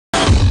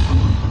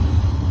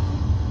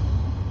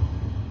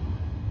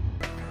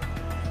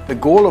The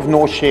goal of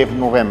No Shave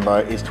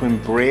November is to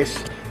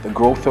embrace the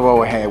growth of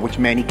our hair, which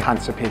many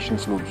cancer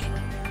patients lose.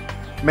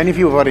 Many of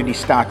you have already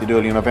started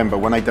early in November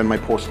when I done my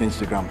post on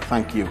Instagram.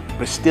 Thank you.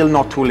 But it's still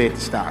not too late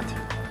to start.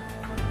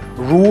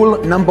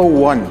 Rule number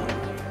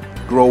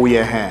 1, grow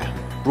your hair.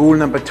 Rule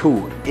number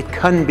 2, it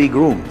can be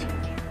groomed.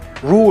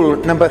 Rule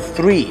number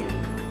 3,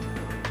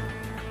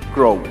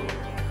 grow.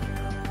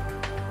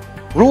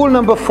 Rule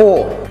number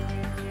 4,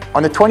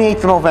 on the 28th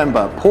of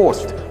November,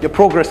 post your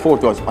progress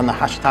photos on the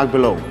hashtag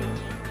below.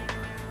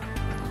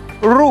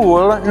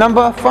 Rule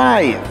number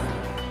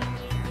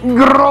 5,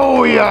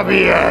 grow your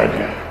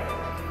beard.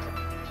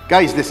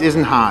 Guys, this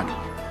isn't hard.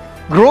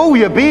 Grow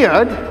your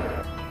beard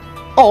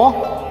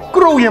or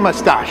grow your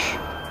mustache.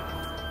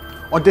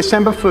 On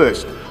December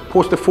 1st,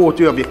 post a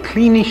photo of your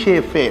cleanly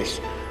shaved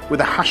face with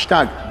a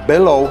hashtag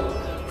below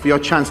for your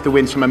chance to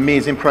win some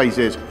amazing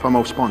prizes from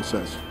our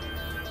sponsors.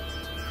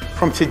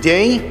 From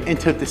today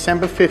until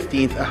December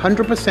 15th,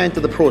 100%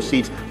 of the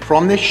proceeds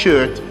from this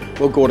shirt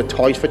will go to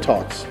Toys for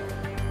Tots.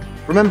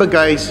 Remember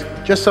guys,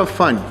 just have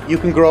fun. You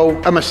can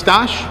grow a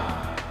mustache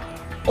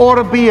or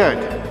a beard.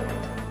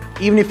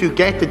 Even if you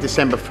get to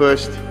December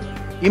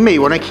 1st, you may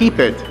want to keep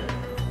it.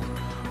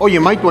 Or you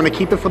might want to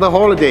keep it for the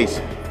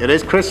holidays. It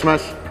is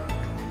Christmas.